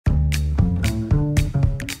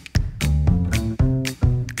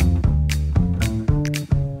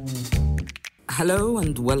Hello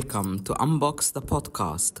and welcome to Unbox the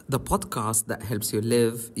podcast that helps you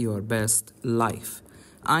live your best life.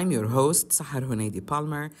 I'm your host, Sahar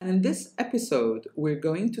Palmer. And in this episode, we're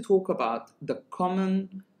going to talk about the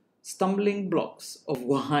common stumbling blocks of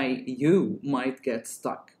why you might get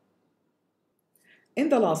stuck. In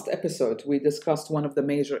the last episode, we discussed one of the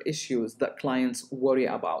major issues that clients worry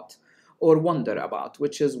about or wonder about,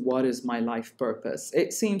 which is, what is my life purpose?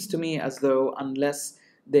 It seems to me as though unless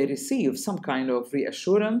they receive some kind of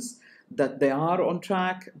reassurance that they are on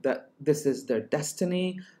track, that this is their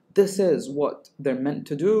destiny, this is what they're meant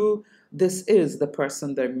to do, this is the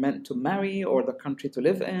person they're meant to marry, or the country to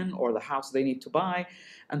live in, or the house they need to buy,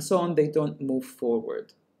 and so on, they don't move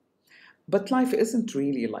forward. But life isn't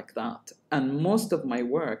really like that. And most of my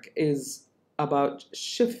work is about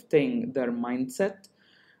shifting their mindset,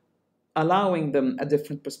 allowing them a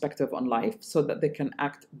different perspective on life so that they can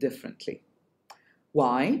act differently.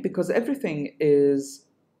 Why? Because everything is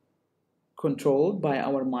controlled by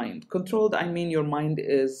our mind. Controlled, I mean your mind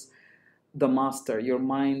is the master. Your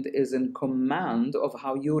mind is in command of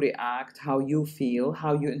how you react, how you feel,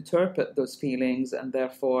 how you interpret those feelings, and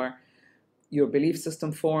therefore your belief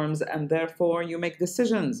system forms, and therefore you make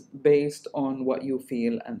decisions based on what you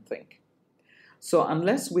feel and think. So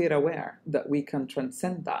unless we're aware that we can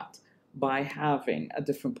transcend that by having a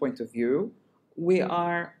different point of view, we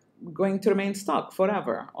are going to remain stuck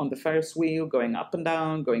forever on the Ferris wheel, going up and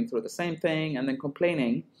down, going through the same thing, and then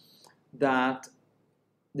complaining that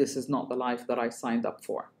this is not the life that I signed up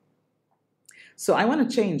for. So I want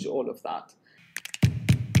to change all of that.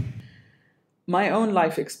 My own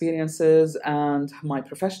life experiences and my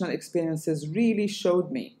professional experiences really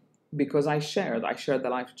showed me, because I shared the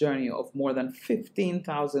life journey of more than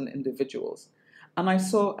 15,000 individuals, and I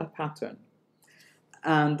saw a pattern.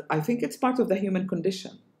 And I think it's part of the human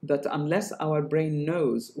condition that unless our brain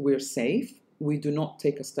knows we're safe, we do not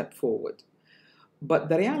take a step forward. But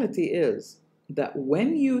the reality is that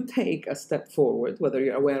when you take a step forward, whether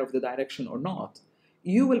you're aware of the direction or not,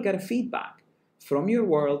 you will get a feedback from your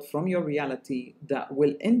world, from your reality, that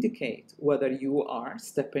will indicate whether you are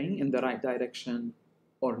stepping in the right direction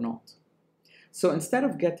or not. So instead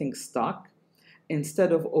of getting stuck,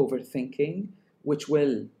 instead of overthinking, which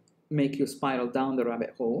will make you spiral down the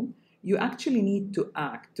rabbit hole, you actually need to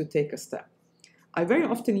act, to take a step. I very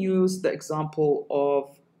often use the example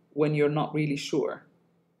of when you're not really sure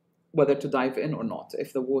whether to dive in or not,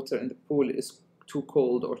 if the water in the pool is too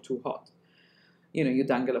cold or too hot. You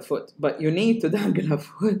dangle a foot, but you need to dangle a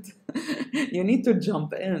foot. You need to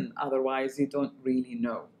jump in, otherwise you don't really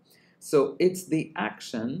know. So it's the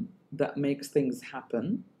action that makes things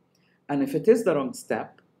happen. And if it is the wrong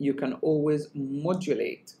step, you can always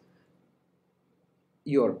modulate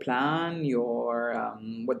your plan, your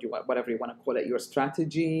whatever you want to call it, your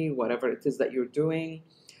strategy, whatever it is that you're doing.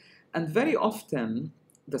 And very often,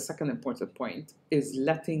 the second important point is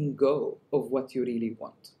letting go of what you really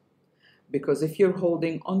want. Because if you're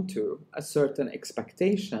holding onto a certain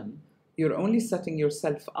expectation, you're only setting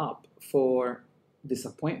yourself up for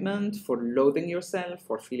disappointment, for loathing yourself,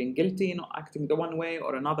 for feeling guilty, not acting the one way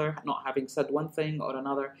or another, not having said one thing or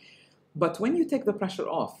another. But when you take the pressure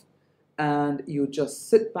off, and you just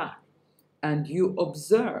sit back and you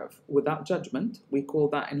observe without judgment, we call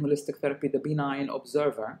that in holistic therapy the benign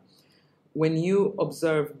observer. When you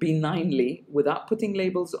observe benignly, without putting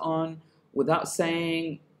labels on, without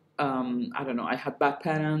saying, I had bad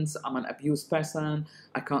parents, I'm an abused person,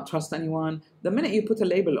 I can't trust anyone. The minute you put a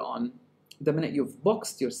label on, the minute you've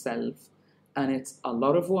boxed yourself, and it's a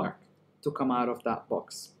lot of work to come out of that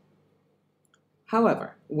box.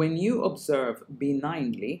 However, when you observe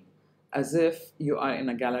benignly, as if you are in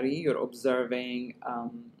a gallery, you're observing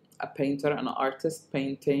a painter, an artist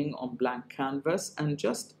painting on blank canvas, and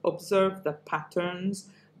just observe the patterns,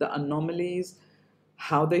 the anomalies,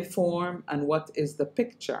 how they form, and what is the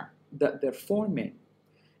picture that they're forming.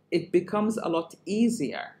 It becomes a lot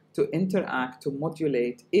easier to interact, to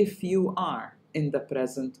modulate, if you are in the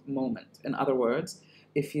present moment. In other words,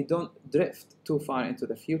 if you don't drift too far into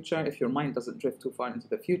the future, if your mind doesn't drift too far into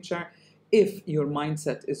the future, if your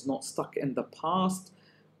mindset is not stuck in the past,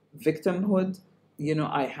 victimhood,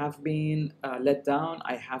 I have been let down,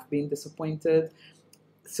 I have been disappointed.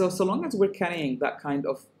 So long as we're carrying that kind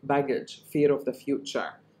of baggage, fear of the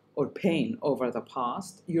future, or pain over the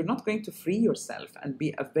past, you're not going to free yourself and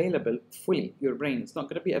be available fully. Your brain is not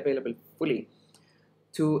going to be available fully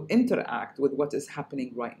to interact with what is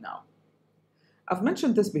happening right now. I've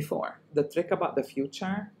mentioned this before. The trick about the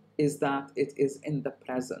future is that it is in the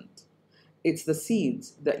present. It's the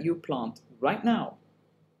seeds that you plant right now.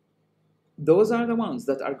 Those are the ones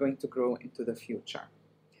that are going to grow into the future.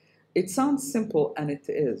 It sounds simple, and it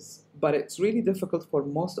is, but it's really difficult for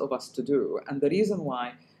most of us to do. And the reason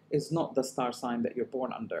why is not the star sign that you're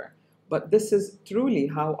born under, but this is truly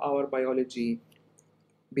how our biology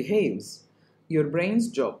behaves. Your brain's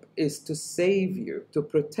job is to save you, to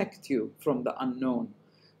protect you from the unknown.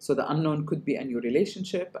 So the unknown could be a new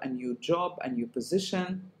relationship, a new job, a new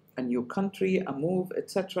position, a new country, a move,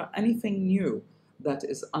 etc. Anything new that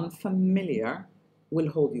is unfamiliar will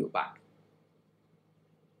hold you back.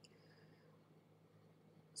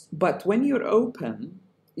 But when you're open,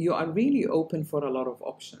 you are really open for a lot of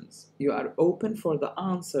options. You are open for the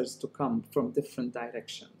answers to come from different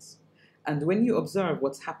directions. And when you observe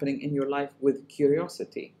what's happening in your life with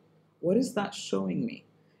curiosity, what is that showing me?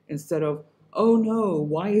 Instead of, oh no,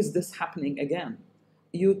 why is this happening again?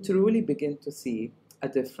 You truly begin to see a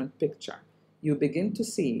different picture. You begin to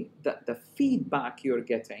see that the feedback you're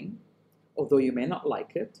getting, although you may not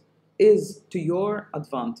like it, is to your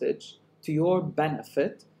advantage, to your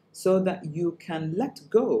benefit, so that you can let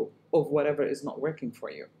go of whatever is not working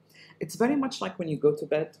for you. It's very much like when you go to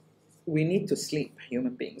bed. We need to sleep,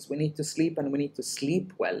 human beings. We need to sleep, and we need to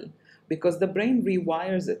sleep well, because the brain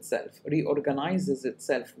rewires itself, reorganizes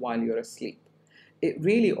itself while you're asleep. It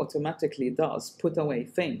really automatically does put away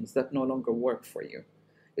things that no longer work for you.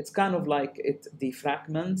 It's kind of like it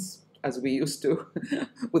defragments, as we used to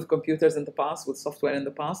with computers in the past, with software in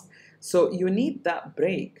the past. So you need that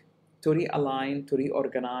break to realign, to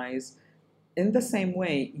reorganize. In the same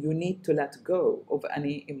way, you need to let go of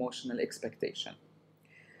any emotional expectation.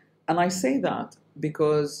 And I say that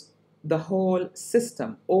because the whole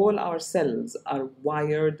system, all our cells are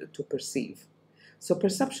wired to perceive. So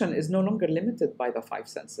perception is no longer limited by the five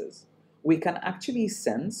senses. We can actually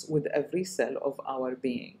sense with every cell of our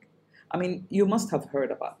being. I mean, you must have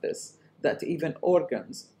heard about this, that even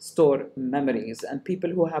organs store memories, and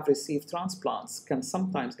people who have received transplants can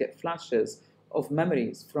sometimes get flashes of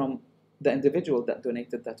memories from the individual that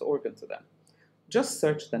donated that organ to them. Just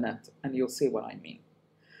search the net and you'll see what I mean.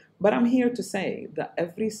 But I'm here to say that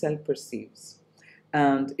every cell perceives.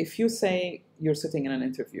 And if you say you're sitting in an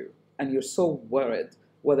interview and you're so worried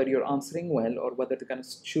whether you're answering well or whether they're going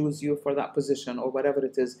to choose you for that position or whatever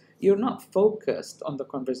it is, you're not focused on the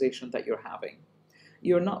conversation that you're having.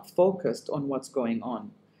 You're not focused on what's going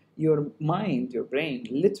on. Your mind, your brain,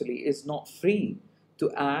 literally is not free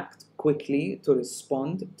to act quickly, to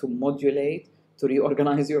respond, to modulate, to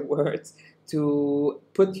reorganize your words, to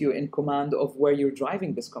put you in command of where you're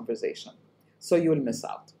driving this conversation. So you'll miss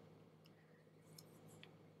out.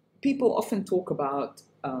 People often talk about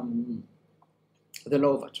the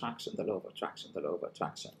law of attraction, the law of attraction, the law of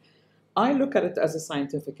attraction. I look at it as a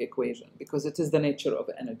scientific equation because it is the nature of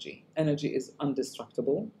energy. Energy is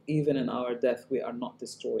indestructible. Even in our death, we are not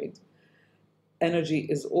destroyed. Energy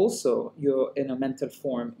is also in a mental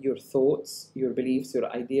form, your thoughts, your beliefs,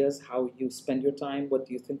 your ideas, how you spend your time, what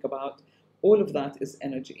do you think about. All of that is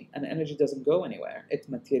energy, and energy doesn't go anywhere. It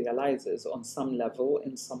materializes on some level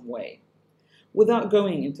in some way. Without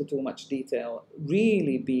going into too much detail,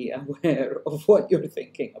 really be aware of what you're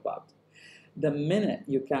thinking about. The minute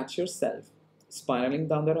you catch yourself spiraling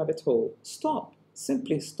down the rabbit hole, stop,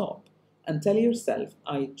 simply stop, and tell yourself,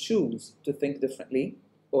 I choose to think differently.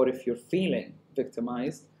 Or if you're feeling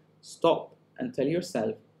victimized, stop and tell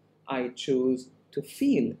yourself, I choose to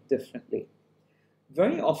feel differently.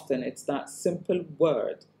 Very often, it's that simple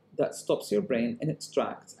word that stops your brain in its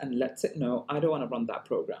tracks and lets it know, I don't want to run that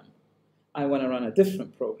program. I want to run a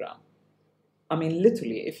different program. I mean,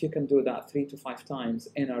 literally, if you can do that 3 to 5 times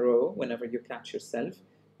in a row, whenever you catch yourself,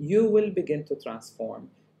 you will begin to transform.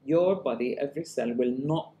 Your body, every cell, will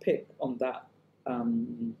not pick on that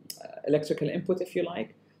electrical input, if you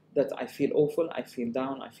like, that I feel awful, I feel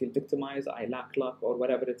down, I feel victimized, I lack luck, or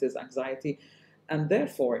whatever it is, anxiety. And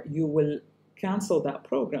therefore, you will cancel that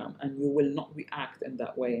program and you will not react in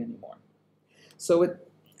that way anymore. So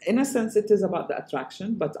in a sense, it is about the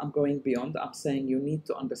attraction, but I'm going beyond. I'm saying you need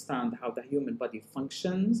to understand how the human body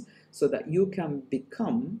functions so that you can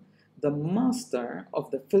become the master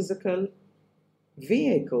of the physical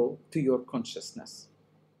vehicle to your consciousness.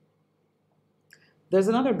 There's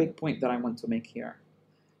another big point that I want to make here.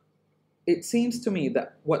 It seems to me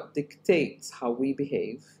that what dictates how we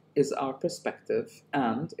behave is our perspective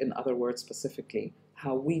and, in other words specifically,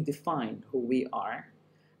 how we define who we are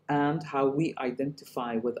and how we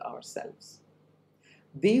identify with ourselves.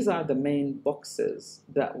 These are the main boxes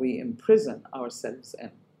that we imprison ourselves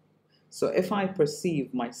in. So if I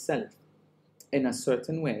perceive myself in a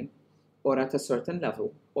certain way, or at a certain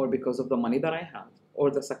level, or because of the money that I have,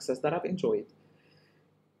 or the success that I've enjoyed,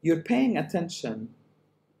 you're paying attention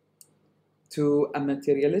to a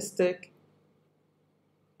materialistic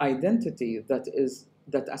identity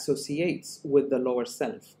that associates with the lower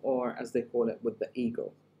self, or as they call it, with the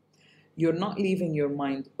ego. You're not leaving your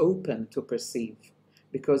mind open to perceive,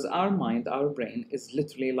 because our mind, our brain, is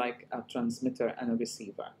literally like a transmitter and a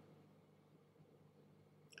receiver.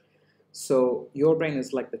 So your brain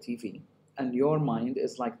is like the TV, and your mind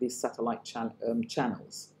is like these satellite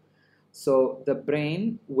channels. So the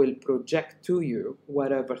brain will project to you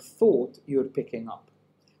whatever thought you're picking up.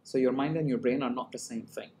 So your mind and your brain are not the same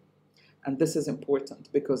thing. And this is important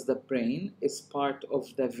because the brain is part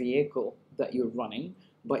of the vehicle that you're running,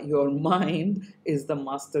 but your mind is the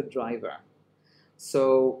master driver.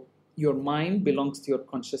 So your mind belongs to your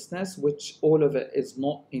consciousness, which all of it is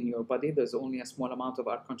not in your body. There's only a small amount of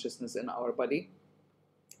our consciousness in our body.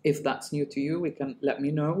 If that's new to you, let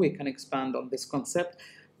me know. We can expand on this concept.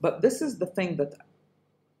 But this is the thing that,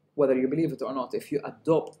 whether you believe it or not, if you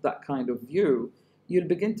adopt that kind of view, you'll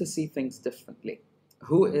begin to see things differently.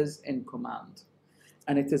 Who is in command?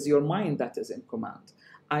 And it is your mind that is in command.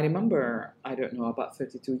 I remember, about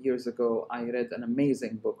 32 years ago, I read an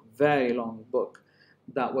amazing book, very long book,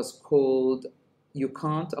 that was called You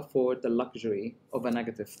Can't Afford the Luxury of a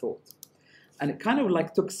Negative Thought. And it kind of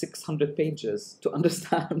like took 600 pages to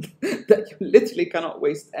understand that you literally cannot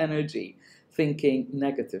waste energy thinking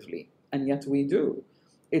negatively. And yet we do.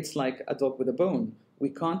 It's like a dog with a bone. We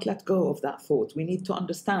can't let go of that thought. We need to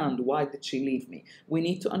understand, why did she leave me? We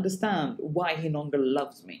need to understand why he no longer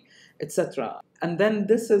loves me, etc. And then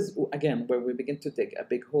this is, again, where we begin to dig a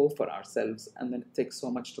big hole for ourselves, and then it takes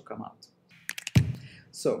so much to come out.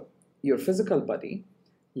 So your physical body,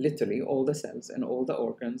 literally all the cells and all the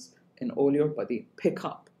organs in all your body pick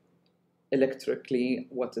up electrically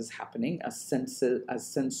what is happening as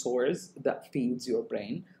sensors that feeds your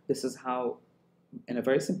brain. This is how, in a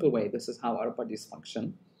very simple way, this is how our bodies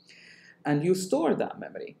function. And you store that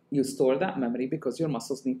memory. You store that memory because your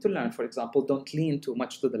muscles need to learn, for example, don't lean too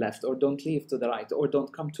much to the left, or don't leave to the right, or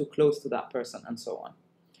don't come too close to that person, and so on.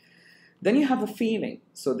 Then you have a feeling.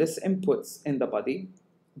 So this inputs in the body,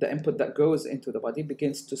 the input that goes into the body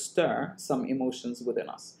begins to stir some emotions within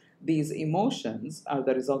us. These emotions are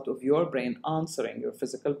the result of your brain answering your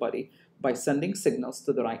physical body by sending signals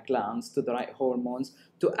to the right glands, to the right hormones,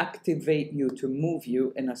 to activate you, to move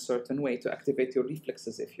you in a certain way, to activate your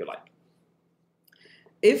reflexes, if you like.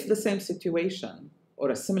 If the same situation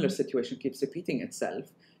or a similar situation keeps repeating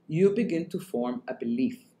itself, you begin to form a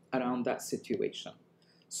belief around that situation.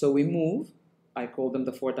 So we move, I call them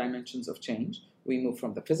the 4 dimensions of change. We move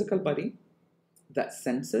from the physical body that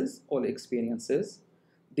senses all experiences.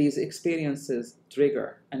 These experiences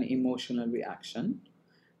trigger an emotional reaction.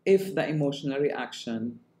 If the emotional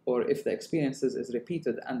reaction, or if the experiences is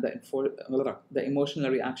repeated and the emotional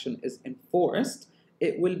reaction is enforced,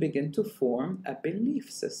 it will begin to form a belief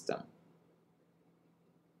system.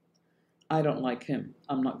 I don't like him.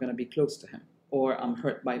 I'm not going to be close to him. Or I'm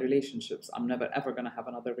hurt by relationships. I'm never ever going to have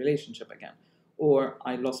another relationship again. Or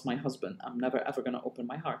I lost my husband. I'm never ever going to open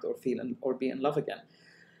my heart or be in love again.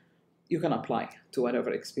 You can apply to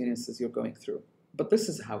whatever experiences you're going through. But this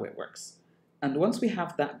is how it works. And once we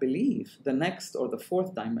have that belief, the next, or the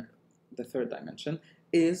third dimension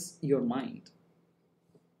is your mind.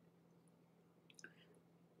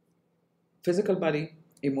 Physical body,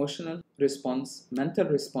 emotional response, mental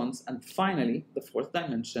response, and finally, the 4th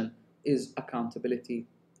dimension is accountability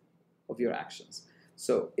of your actions.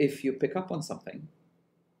 So if you pick up on something,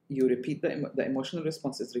 you repeat the emotional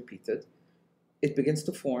response is repeated, it begins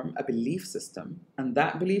to form a belief system, and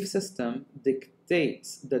that belief system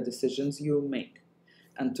dictates the decisions you make.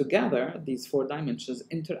 And together, these 4 dimensions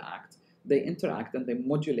interact. They interact and they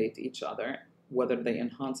modulate each other. Whether they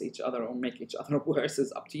enhance each other or make each other worse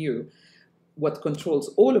is up to you. What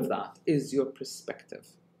controls all of that is your perspective.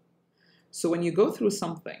 So when you go through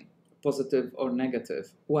something, positive or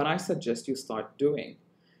negative, what I suggest you start doing,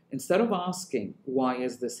 instead of asking, why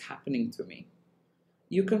is this happening to me?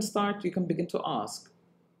 You can begin to ask,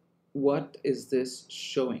 what is this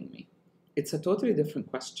showing me? It's a totally different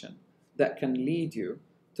question that can lead you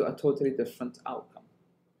to a totally different outcome.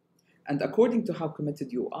 And according to how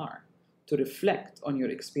committed you are to reflect on your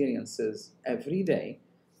experiences every day,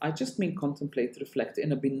 I just mean contemplate, reflect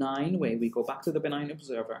in a benign way. We go back to the benign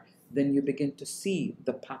observer. Then you begin to see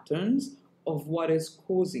the patterns of what is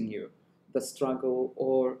causing you the struggle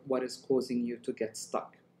or what is causing you to get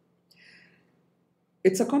stuck.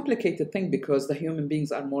 It's a complicated thing because the human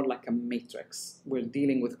beings are more like a matrix. We're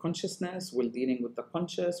dealing with consciousness, we're dealing with the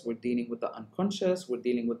conscious, we're dealing with the unconscious, we're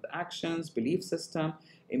dealing with the actions, belief system,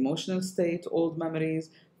 emotional state, old memories,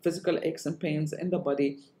 physical aches and pains in the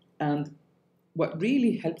body. And what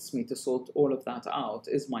really helps me to sort all of that out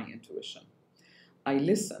is my intuition. I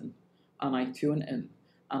listen and I tune in,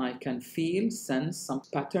 and I can feel, sense some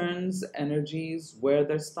patterns, energies, where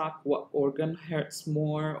they're stuck, what organ hurts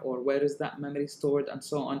more, or where is that memory stored, and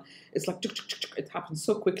so on. It's like it happens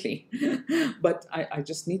so quickly. But I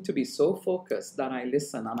just need to be so focused that I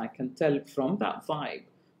listen and I can tell from that vibe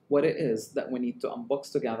what it is that we need to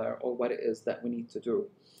unbox together or what it is that we need to do.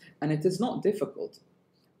 And it is not difficult.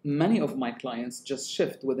 Many of my clients just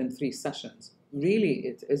shift within 3 sessions. Really,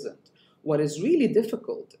 it isn't. What is really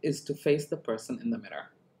difficult is to face the person in the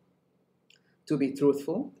mirror, to be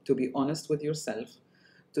truthful, to be honest with yourself,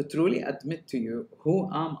 to truly admit to you, who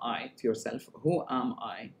am I, to yourself, who am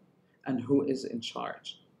I, and who is in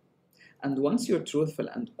charge. And once you're truthful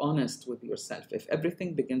and honest with yourself, if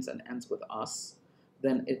everything begins and ends with us,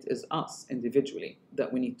 then it is us individually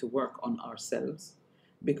that we need to work on ourselves,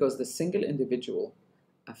 because the single individual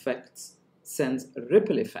sends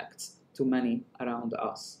ripple effects to many around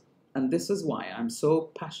us. And this is why I'm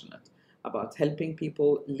so passionate about helping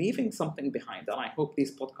people, leaving something behind. And I hope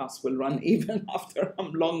these podcasts will run even after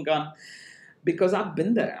I'm long gone, because I've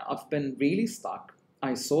been there. I've been really stuck.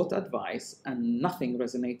 I sought advice and nothing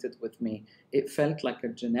resonated with me. It felt like a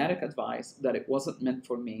generic advice that it wasn't meant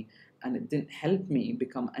for me, and it didn't help me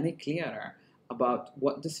become any clearer about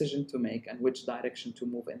what decision to make and which direction to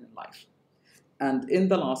move in life. And in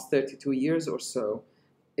the last 32 years or so,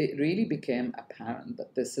 it really became apparent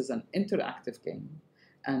that this is an interactive game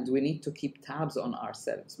and we need to keep tabs on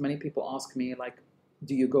ourselves. Many people ask me, like,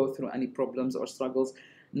 do you go through any problems or struggles?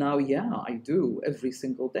 Now, yeah, I do every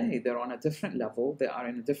single day. They're on a different level. They are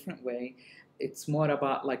in a different way. It's more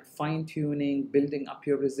about like fine-tuning, building up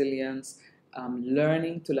your resilience,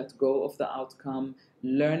 learning to let go of the outcome,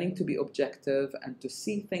 learning to be objective and to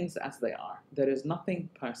see things as they are. There is nothing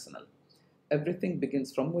personal. Everything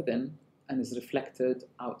begins from within and is reflected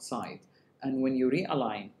outside. And when you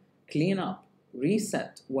realign, clean up,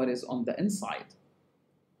 reset what is on the inside,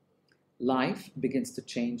 life begins to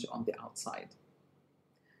change on the outside.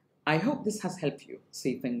 I hope this has helped you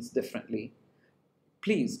see things differently.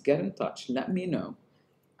 Please get in touch. Let me know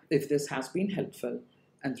if this has been helpful.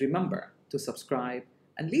 And remember to subscribe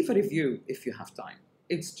and leave a review if you have time.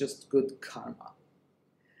 It's just good karma.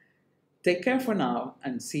 Take care for now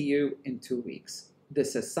and see you in 2 weeks.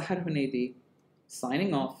 This is Sahar Hunaidi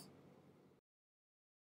signing off.